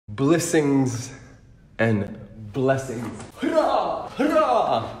Blessings and blessings. Hurrah!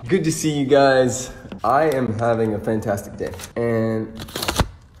 Hurrah! Good to see you guys. I am having a fantastic day. And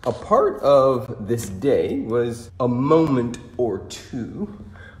a part of this day was a moment or two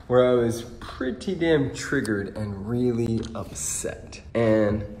where I was pretty damn triggered and really upset.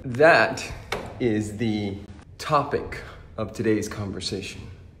 And that is the topic of today's conversation.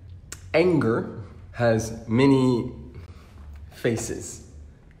 Anger has many faces.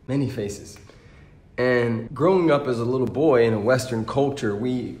 And growing up as a little boy in a Western culture,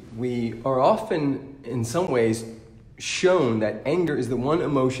 we are often, in some ways, shown that anger is the one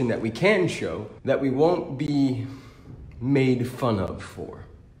emotion that we can show that we won't be made fun of for.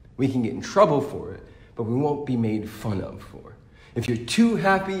 We can get in trouble for it, but we won't be made fun of for. If you're too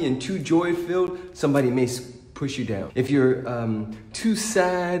happy and too joy-filled, somebody may push you down. If you're too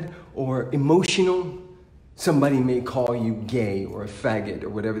sad or emotional, somebody may call you gay or a faggot or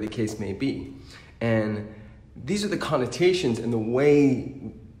whatever the case may be. And these are the connotations and the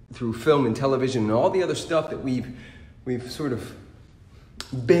way through film and television and all the other stuff that we've sort of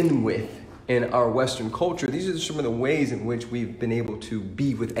been with in our Western culture. These are some of the ways in which we've been able to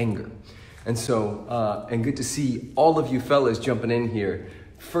be with anger. And so, and good to see all of you fellas jumping in here.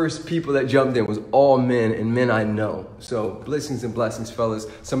 First people that jumped in was all men, and men I know. So blessings and blessings, fellas.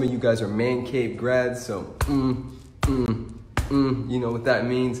 Some of you guys are man cave grads, so you know what that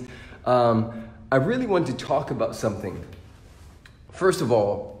means. I really want to talk about something. First of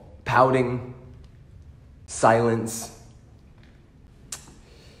all, pouting, silence,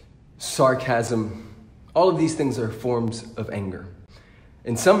 sarcasm, all of these things are forms of anger.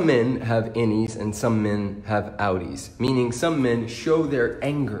 And some men have innies and some men have outies, meaning some men show their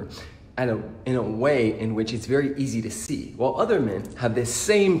anger in a way in which it's very easy to see, while other men have this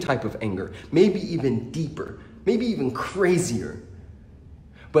same type of anger, maybe even deeper, maybe even crazier,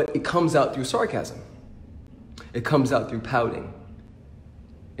 but it comes out through sarcasm. It comes out through pouting.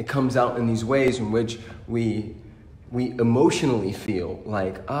 It comes out in these ways in which we emotionally feel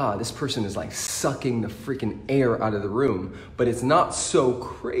like, this person is like sucking the freaking air out of the room, but it's not so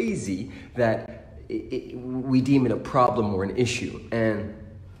crazy that we deem it a problem or an issue. And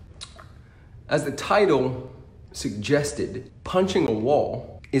as the title suggested, punching a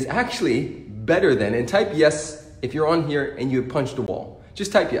wall is actually better than, and type yes if you're on here and you have punched a wall.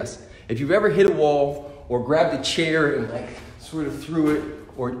 Just type yes. If you've ever hit a wall or grabbed a chair and like sort of threw it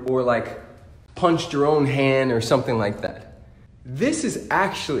or like punched your own hand or something like that. This is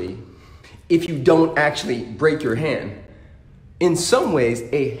actually, if you don't actually break your hand, in some ways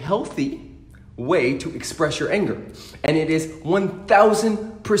a healthy way to express your anger. And it is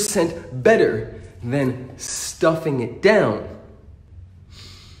 1000% better than stuffing it down.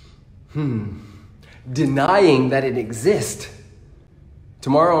 Denying that it exists.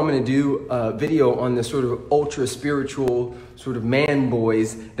 Tomorrow I'm going to do a video on the sort of ultra spiritual sort of man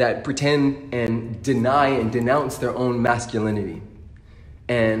boys that pretend and deny and denounce their own masculinity.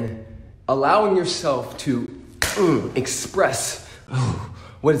 And allowing yourself to express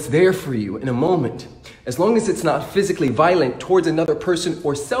what is there for you in a moment. As long as it's not physically violent towards another person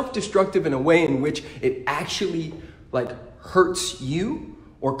or self-destructive in a way in which it actually like hurts you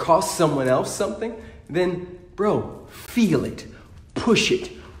or costs someone else something, then bro, feel it. Push it,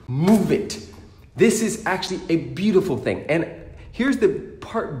 move it. This is actually a beautiful thing. And here's the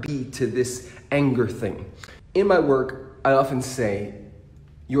part B to this anger thing. In my work, I often say,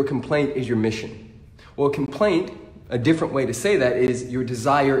 your complaint is your mission. Well, complaint, a different way to say that is your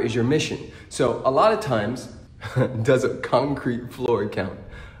desire is your mission. So a lot of times, does a concrete floor count?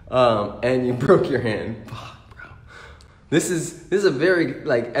 And you broke your hand. Bro. This is a very,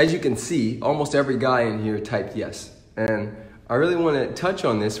 like, as you can see, almost every guy in here typed yes. And I really want to touch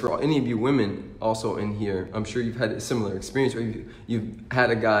on this for any of you women also in here. I'm sure you've had a similar experience, or you've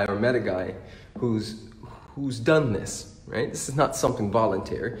had a guy or met a guy who's done this, right? This is not something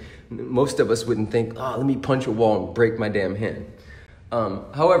voluntary. Most of us wouldn't think, let me punch a wall and break my damn hand.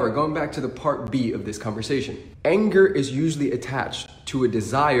 However, going back to the part B of this conversation, anger is usually attached to a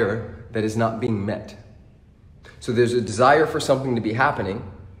desire that is not being met. So there's a desire for something to be happening.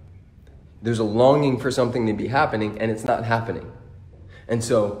 There's a longing for something to be happening, and it's not happening. And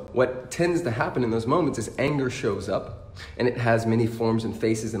so what tends to happen in those moments is anger shows up, and it has many forms and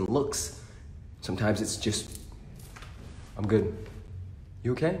faces and looks. Sometimes it's just, I'm good.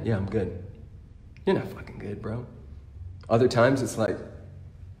 You okay? Yeah, I'm good. You're not fucking good, bro. Other times it's like,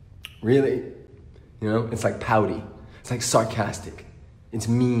 really? You know, it's like pouty. It's like sarcastic. It's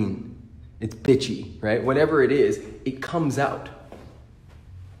mean. It's bitchy, right? Whatever it is, it comes out.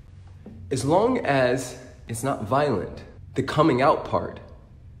 As long as it's not violent, the coming out part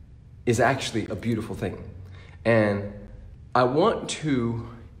is actually a beautiful thing. And I want to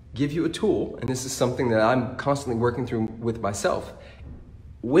give you a tool, and this is something that I'm constantly working through with myself.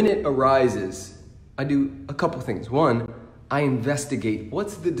 When it arises, I do a couple things. One, I investigate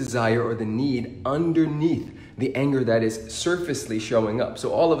what's the desire or the need underneath the anger that is surfacely showing up.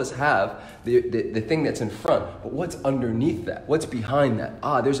 So all of us have the thing that's in front, but what's underneath that? What's behind that?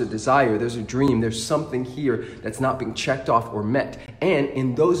 There's a desire, there's a dream, there's something here that's not being checked off or met. And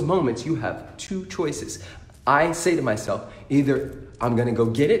in those moments, you have two choices. I say to myself, either I'm gonna go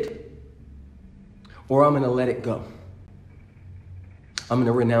get it, or I'm gonna let it go. I'm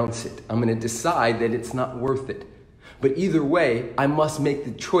gonna renounce it. I'm gonna decide that it's not worth it. But either way, I must make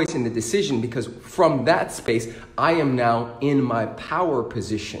the choice and the decision, because from that space, I am now in my power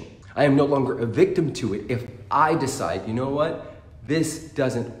position. I am no longer a victim to it if I decide, you know what, this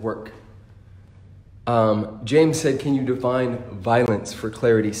doesn't work. James said, can you define violence for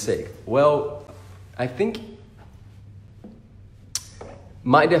clarity's sake? Well, I think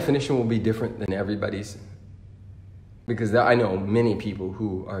my definition will be different than everybody's, because I know many people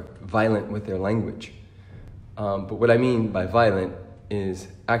who are violent with their language. But what I mean by violent is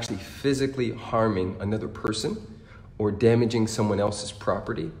actually physically harming another person or damaging someone else's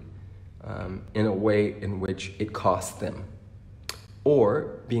property in a way in which it costs them,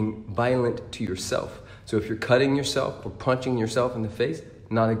 or being violent to yourself. So if you're cutting yourself or punching yourself in the face,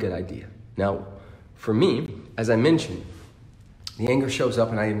 not a good idea. Now, for me, as I mentioned, the anger shows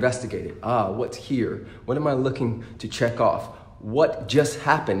up and I investigate it. What's here? What am I looking to check off? What just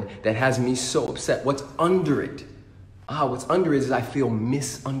happened that has me so upset? What's under it? What's under it is I feel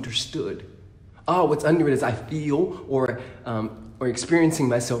misunderstood. What's under it is I feel or experiencing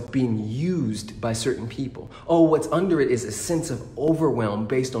myself being used by certain people. What's under it is a sense of overwhelm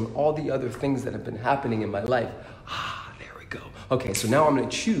based on all the other things that have been happening in my life. There we go. Okay, so now I'm going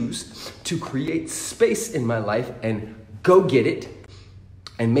to choose to create space in my life and go get it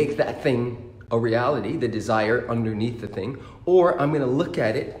and make that thing a reality, the desire underneath the thing. Or I'm going to look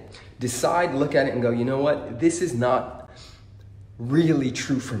at it, look at it and go, you know what? This is not really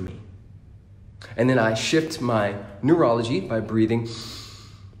true for me. And then I shift my neurology by breathing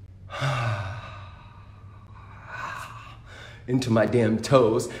into my damn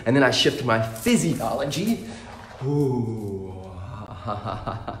toes. And then I shift my physiology.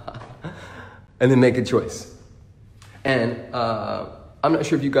 And then make a choice. And I'm not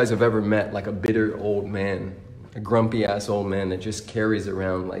sure if you guys have ever met like a bitter old man, a grumpy ass old man that just carries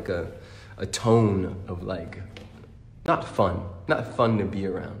around like a tone of like, not fun to be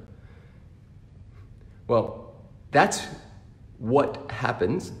around. Well, that's what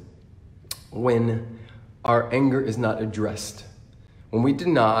happens when our anger is not addressed. When we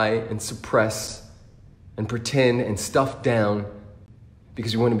deny and suppress and pretend and stuff down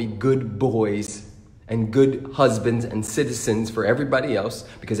because we want to be good boys and good husbands and citizens for everybody else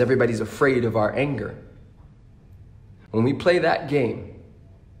because everybody's afraid of our anger. When we play that game,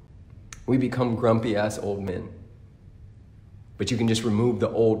 we become grumpy ass old men. But you can just remove the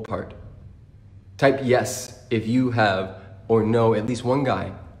old part. Type yes if you have or know at least one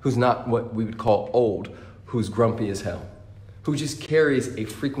guy who's not what we would call old, who's grumpy as hell, who just carries a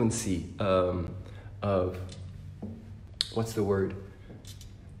frequency of, what's the word?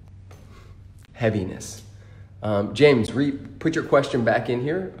 Heaviness. James, put your question back in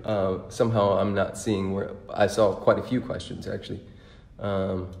here. Somehow I'm not seeing where, I saw quite a few questions actually.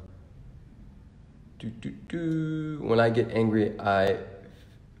 When I get angry, I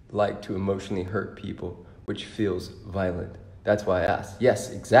like to emotionally hurt people, which feels violent. That's why I asked. Yes,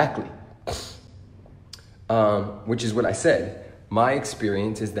 exactly. Which is what I said. My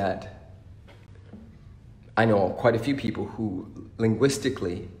experience is that I know quite a few people who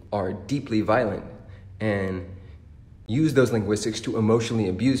linguistically are deeply violent and use those linguistics to emotionally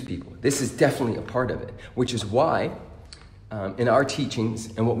abuse people. This is definitely a part of it, which is why in our teachings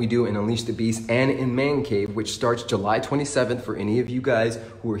and what we do in Unleash the Beast and in Man Cave, which starts July 27th, for any of you guys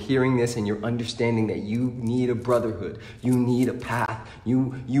who are hearing this and you're understanding that you need a brotherhood, you need a path,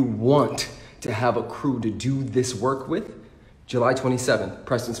 you want to have a crew to do this work with, July 27th,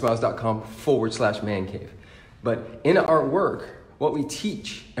 PrestonSmiles.com/Man Cave. But in our work, what we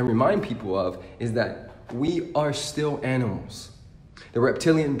teach and remind people of is that we are still animals. The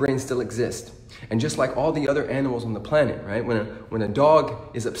reptilian brain still exists. And just like all the other animals on the planet, right? When a dog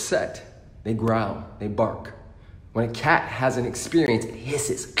is upset, they growl, they bark. When a cat has an experience, it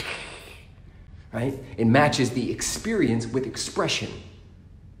hisses, right? It matches the experience with expression.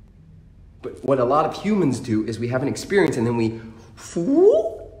 But what a lot of humans do is we have an experience and then we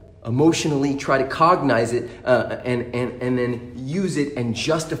emotionally try to cognize it and then use it and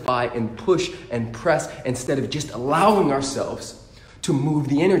justify and push and press instead of just allowing ourselves to move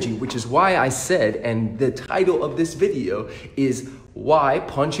the energy, which is why I said, and the title of this video is why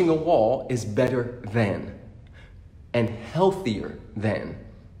punching a wall is better than and healthier than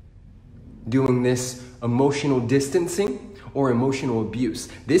doing this emotional distancing or emotional abuse.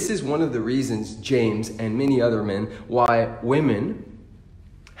 This is one of the reasons, James and many other men, why women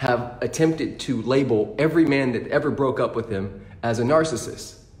have attempted to label every man that ever broke up with him as a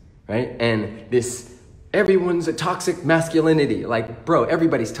narcissist, right? And this, everyone's a toxic masculinity. Like, bro,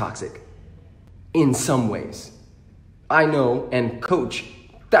 everybody's toxic in some ways. I know and coach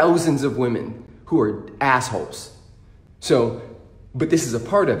thousands of women who are assholes. So, but this is a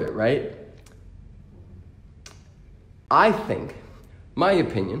part of it, right? I think, my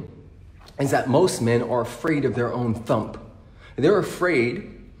opinion, is that most men are afraid of their own thump. They're afraid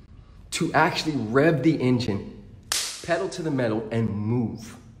to actually rev the engine, pedal to the metal, and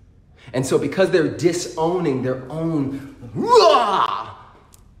move. And so because they're disowning their own,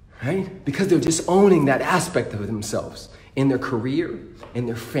 right? Because they're disowning that aspect of themselves in their career, in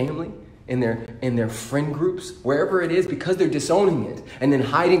their family, in their friend groups, wherever it is, because they're disowning it and then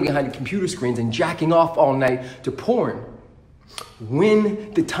hiding behind the computer screens and jacking off all night to porn.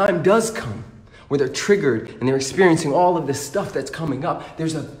 When the time does come where they're triggered and they're experiencing all of this stuff that's coming up,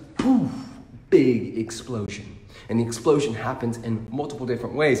 there's a poof, big explosion. And the explosion happens in multiple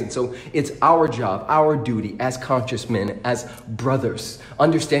different ways. And so it's our job, our duty as conscious men, as brothers,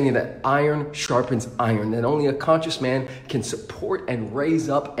 understanding that iron sharpens iron, that only a conscious man can support and raise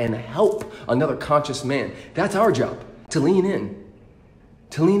up and help another conscious man. That's our job, to lean in,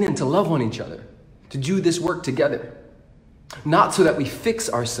 to love on each other, to do this work together. Not so that we fix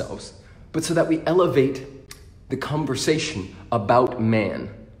ourselves, but so that we elevate the conversation about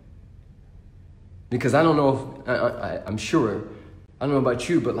man. Because I don't know if, I'm sure, I don't know about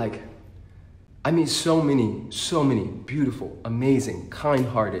you, but like, I meet so many beautiful, amazing,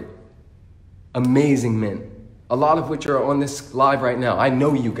 kind-hearted, amazing men. A lot of which are on this live right now. I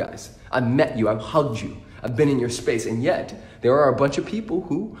know you guys. I've met you. I've hugged you. I've been in your space. And yet, there are a bunch of people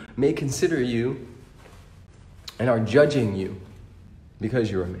who may consider you and are judging you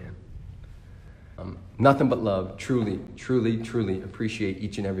because you're a man. Nothing but love. Truly, truly, truly appreciate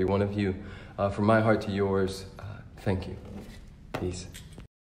each and every one of you. From my heart to yours, thank you. Peace.